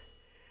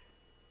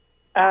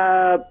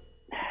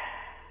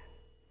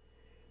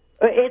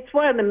 it's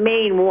one of the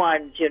main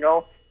ones, you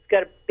know. It's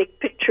got a big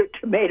picture of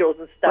tomatoes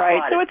and stuff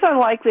right, on so it. It's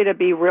unlikely to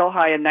be real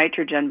high in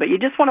nitrogen, but you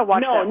just want to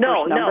watch that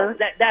first number.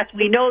 No. That's,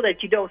 we know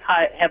that you don't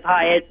have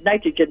high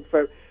nitrogen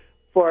for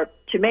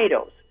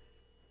tomatoes.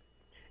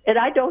 And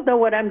I don't know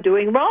what I'm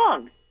doing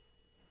wrong.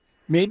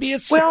 Maybe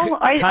it's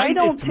I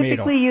don't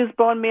typically use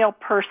bone meal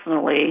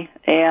personally,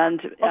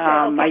 and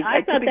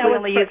I typically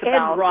only use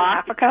about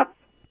half a cup.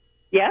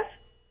 Yes?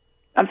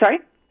 I'm sorry?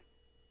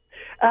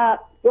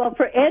 Well,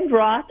 for end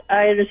rot,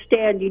 I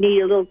understand you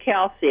need a little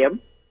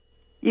calcium.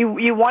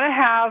 You want to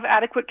have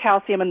adequate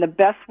calcium, and the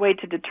best way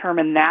to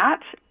determine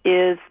that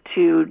is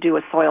to do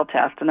a soil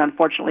test. And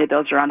unfortunately,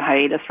 those are on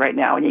hiatus right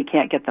now, and you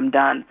can't get them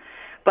done.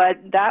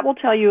 But that will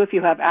tell you if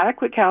you have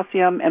adequate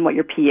calcium and what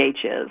your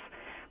pH is.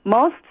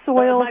 Most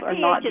soils are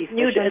not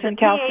deficient in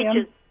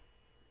calcium.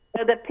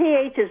 The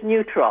pH is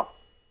neutral.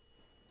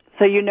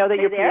 So you know that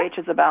your pH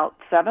is about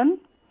 7?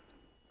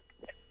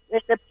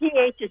 The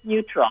pH is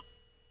neutral.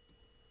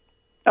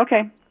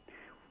 Okay.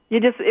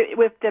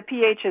 If the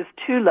pH is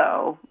too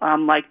low,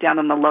 like down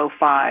in the low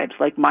 5s,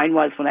 like mine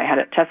was when I had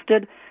it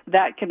tested,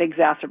 that can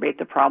exacerbate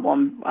the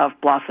problem of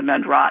blossom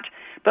end rot.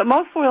 But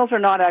most soils are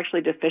not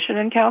actually deficient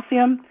in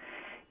calcium.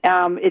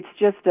 It's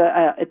just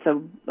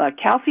a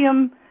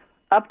calcium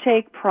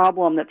uptake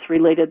problem that's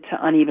related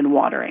to uneven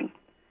watering.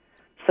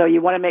 So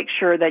you want to make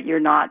sure that you're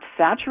not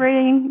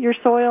saturating your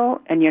soil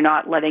and you're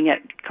not letting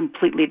it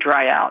completely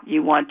dry out.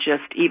 You want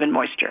just even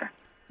moisture.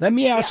 Let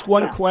me ask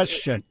one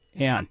question,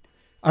 Ann.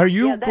 Are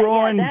you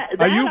growing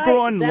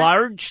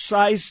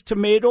large-sized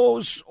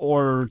tomatoes,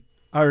 or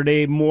are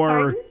they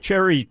more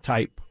cherry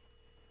type?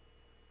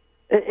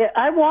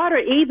 I water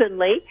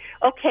evenly.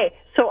 Okay,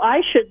 so I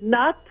should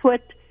not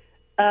put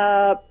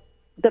the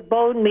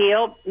bone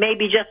meal,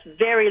 maybe just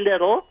very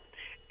little,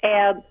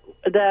 and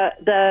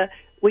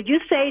would you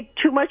say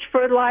too much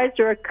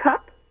fertilizer a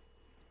cup?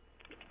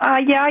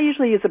 Yeah, I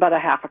usually use about a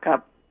half a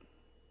cup.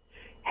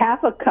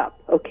 Half a cup,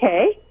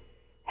 okay.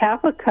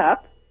 Half a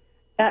cup.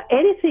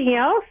 Anything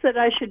else that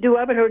I should do?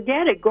 I'm an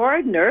organic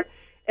gardener,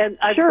 and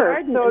I've sure.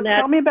 gardened. So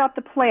tell me about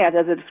the plant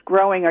as it's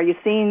growing. Are you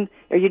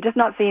just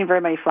not seeing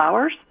very many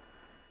flowers?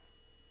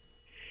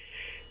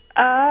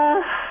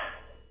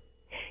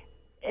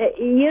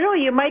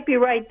 You might be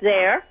right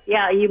there.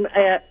 Yeah,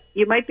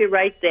 you might be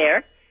right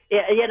there.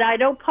 Yet I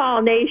know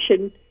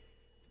pollination,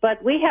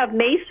 but we have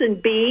mason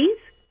bees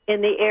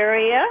in the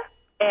area,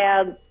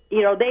 and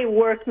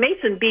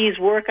mason bees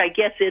work, I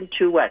guess,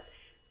 into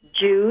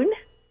June.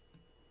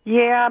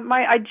 Yeah,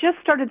 I just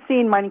started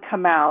seeing mine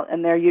come out,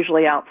 and they're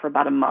usually out for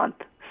about a month.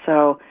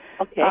 So,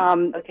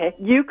 okay.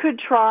 You could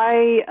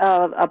try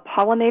a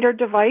pollinator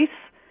device.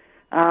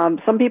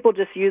 Some people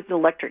just use an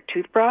electric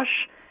toothbrush.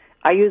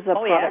 I use a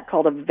product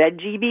called a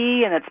Veggie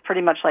Bee, and it's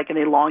pretty much like an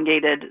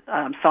elongated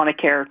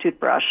Sonicare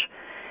toothbrush.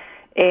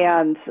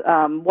 And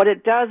what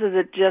it does is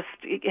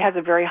it has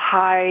a very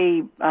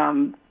high,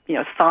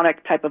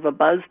 sonic type of a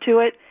buzz to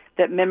it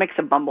that mimics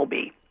a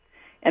bumblebee.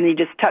 And you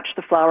just touch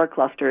the flower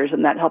clusters,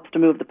 and that helps to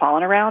move the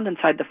pollen around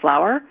inside the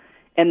flower,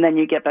 and then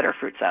you get better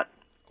fruit set.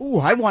 Ooh,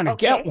 I want to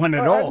get one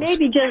of those. Or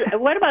maybe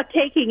what about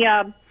taking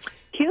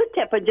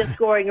Q-tip and just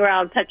going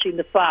around touching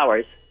the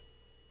flowers?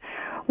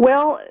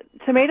 Well,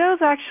 tomatoes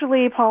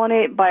actually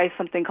pollinate by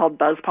something called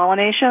buzz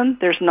pollination.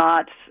 There's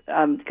not,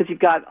 because you've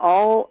got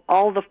all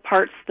the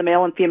parts, the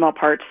male and female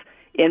parts,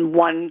 in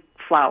one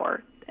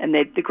flower, and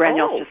the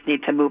granules just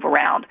need to move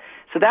around.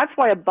 So that's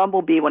why a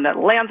bumblebee, when it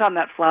lands on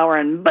that flower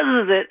and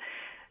buzzes it,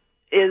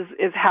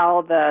 is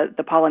how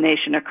the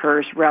pollination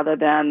occurs rather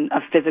than a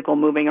physical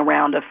moving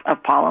around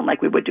of pollen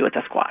like we would do with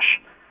a squash.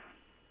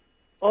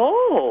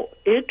 Oh,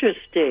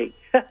 interesting.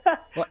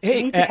 Well,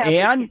 hey,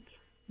 Ann,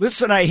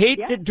 listen, I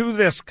hate to do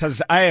this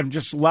because I am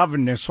just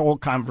loving this whole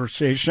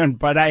conversation,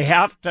 but I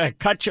have to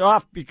cut you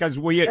off because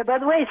By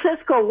the way,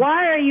 Cisco,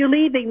 why are you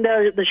leaving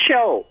the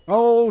show?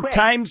 Oh, Quick.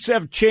 Times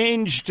have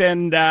changed,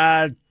 and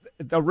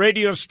the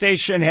radio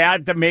station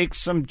had to make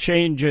some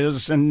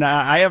changes, and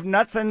I have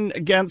nothing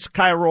against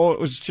Cairo. It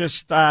was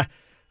just a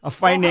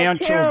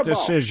financial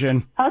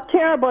decision. How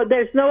terrible.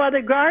 There's no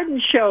other garden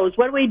shows.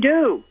 What do we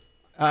do?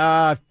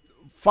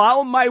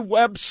 Follow my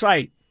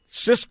website,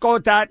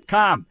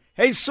 Cisco.com.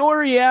 Hey,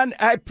 sorry, Ann,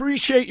 I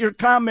appreciate your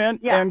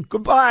comment, and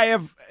goodbye,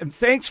 and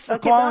thanks for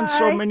calling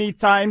so many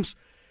times.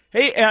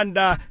 Hey, and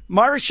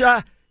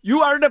Marcia,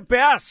 you are the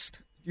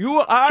best. You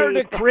are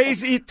the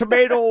crazy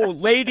tomato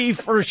lady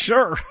for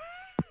sure.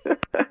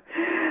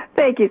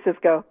 Thank you,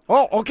 Cisco.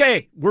 Oh,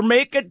 okay. We're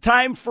making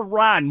time for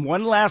Ron.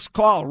 One last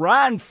call.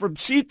 Ron from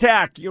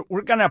SeaTac,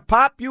 we're going to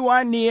pop you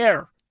on the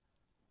air.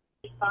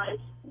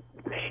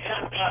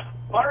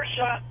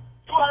 Marcia,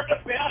 you are the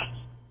best.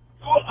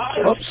 You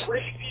are the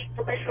crazy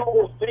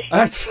tomato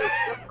lady.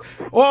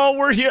 Well,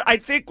 we're here. I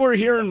think we're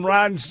hearing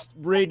Ron's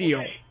radio.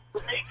 Okay.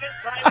 We're making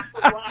time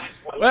for Ron.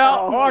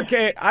 Well,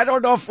 okay. I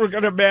don't know if we're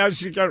going to manage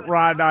to get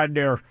Ron on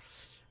there.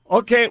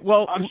 Okay,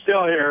 well. I'm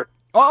still here.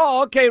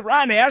 Oh, okay,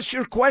 Ron, ask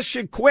your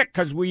question quick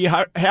because we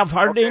have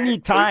hardly any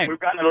time. We've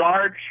got a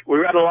large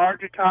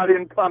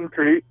Italian plum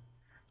tree,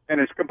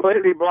 and it's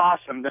completely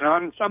blossomed. And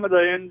on some of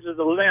the ends of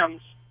the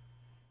limbs,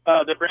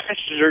 the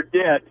branches are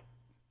dead.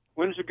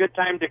 When's a good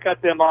time to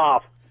cut them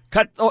off?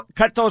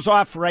 Cut those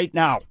off right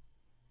now.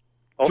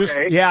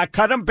 Okay.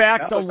 Cut them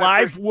back to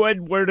live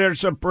wood where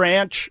there's a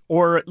branch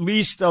or at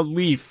least a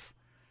leaf.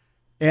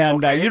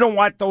 And you don't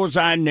want those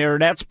on there.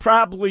 That's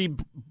probably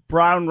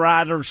brown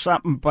rot or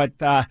something, but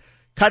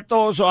cut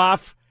those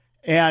off,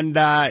 and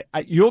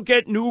you'll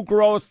get new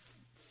growth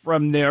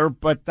from there,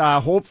 but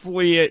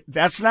hopefully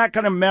that's not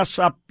going to mess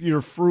up your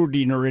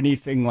fruiting or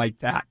anything like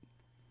that.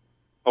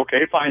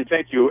 Okay, fine,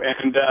 thank you.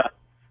 And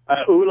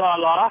ooh la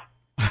la.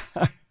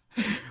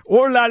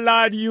 Oh la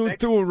la to you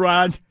too,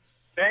 Ron.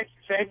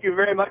 Thank you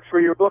very much for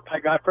your book I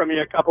got from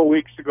you a couple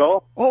weeks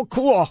ago. Oh,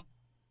 cool.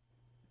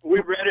 We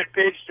read it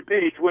page to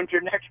page. When's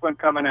your next one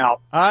coming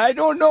out? I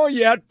don't know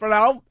yet,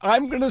 but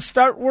I'm going to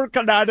start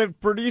working on it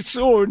pretty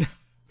soon.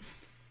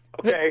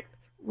 Okay.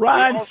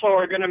 Ron. We also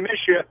are going to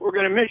miss you. We're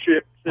going to miss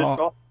you,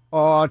 Cisco.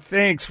 Oh,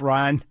 thanks,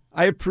 Ron.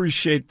 I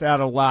appreciate that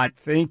a lot.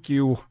 Thank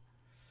you.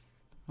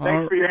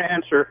 Thanks for your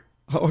answer.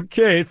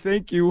 Okay,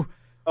 thank you.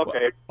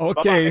 Okay.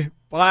 Okay,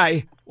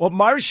 bye. Well,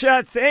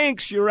 Marcia,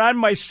 thanks. You're on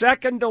my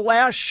second to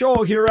last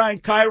show here on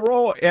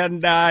KIRO,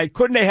 and I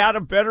couldn't have had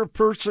a better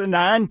person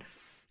on.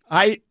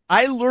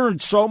 I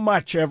learned so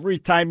much every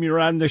time you're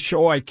on the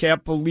show. I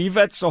can't believe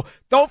it. So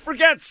don't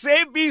forget,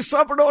 save me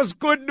some of those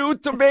good new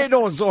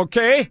tomatoes,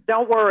 okay?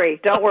 Don't worry.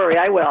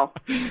 I will.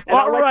 And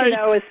I'll let you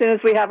know as soon as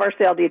we have our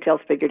sale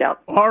details figured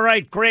out. All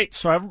right, great.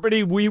 So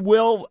everybody,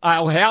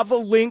 I'll have a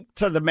link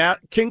to the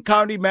King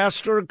County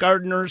Master of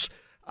Gardeners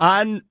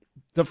on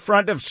the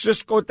front of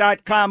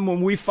Cisco.com.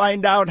 When we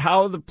find out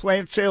how the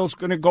plant sale is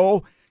going to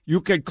go,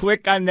 you can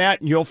click on that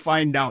and you'll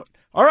find out.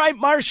 All right,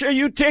 Marcia,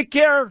 you take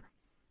care.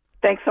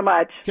 Thanks so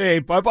much. Okay,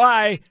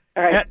 bye-bye.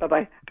 All right,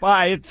 bye-bye.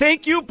 Bye.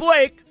 Thank you,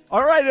 Blake.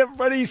 All right,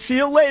 everybody, see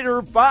you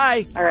later.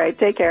 Bye. All right,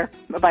 take care.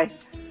 Bye-bye.